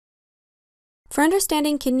For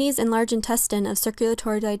understanding kidneys and large intestine of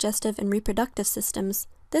circulatory, digestive, and reproductive systems,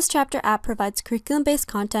 this chapter app provides curriculum-based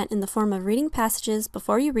content in the form of reading passages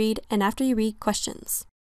before you read and after you read questions.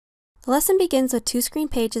 The lesson begins with 2 screen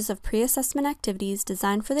pages of pre-assessment activities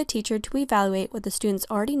designed for the teacher to evaluate what the students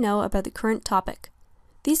already know about the current topic.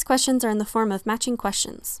 These questions are in the form of matching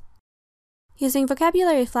questions. Using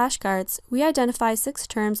vocabulary flashcards, we identify 6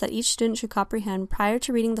 terms that each student should comprehend prior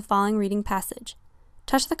to reading the following reading passage.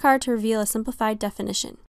 Touch the card to reveal a simplified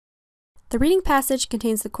definition. The reading passage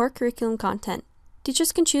contains the core curriculum content.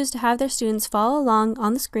 Teachers can choose to have their students follow along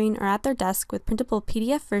on the screen or at their desk with printable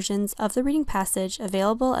PDF versions of the reading passage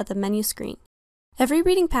available at the menu screen. Every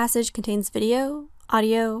reading passage contains video,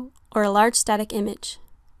 audio, or a large static image.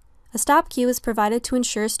 A stop cue is provided to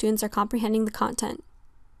ensure students are comprehending the content.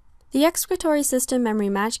 The Excretory System Memory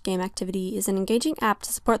Match Game activity is an engaging app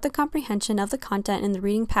to support the comprehension of the content in the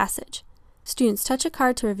reading passage. Students touch a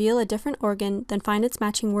card to reveal a different organ, then find its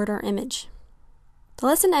matching word or image. The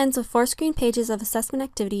lesson ends with 4 screen pages of assessment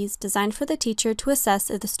activities designed for the teacher to assess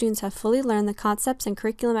if the students have fully learned the concepts and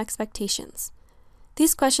curriculum expectations.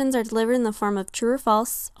 These questions are delivered in the form of true or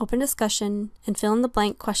false, open discussion, and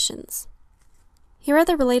fill-in-the-blank questions. Here are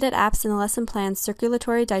the related apps in the lesson plan's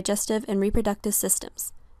circulatory, digestive, and reproductive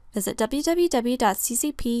systems. Visit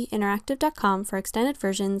www.ccpinteractive.com for extended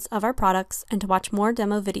versions of our products and to watch more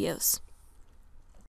demo videos.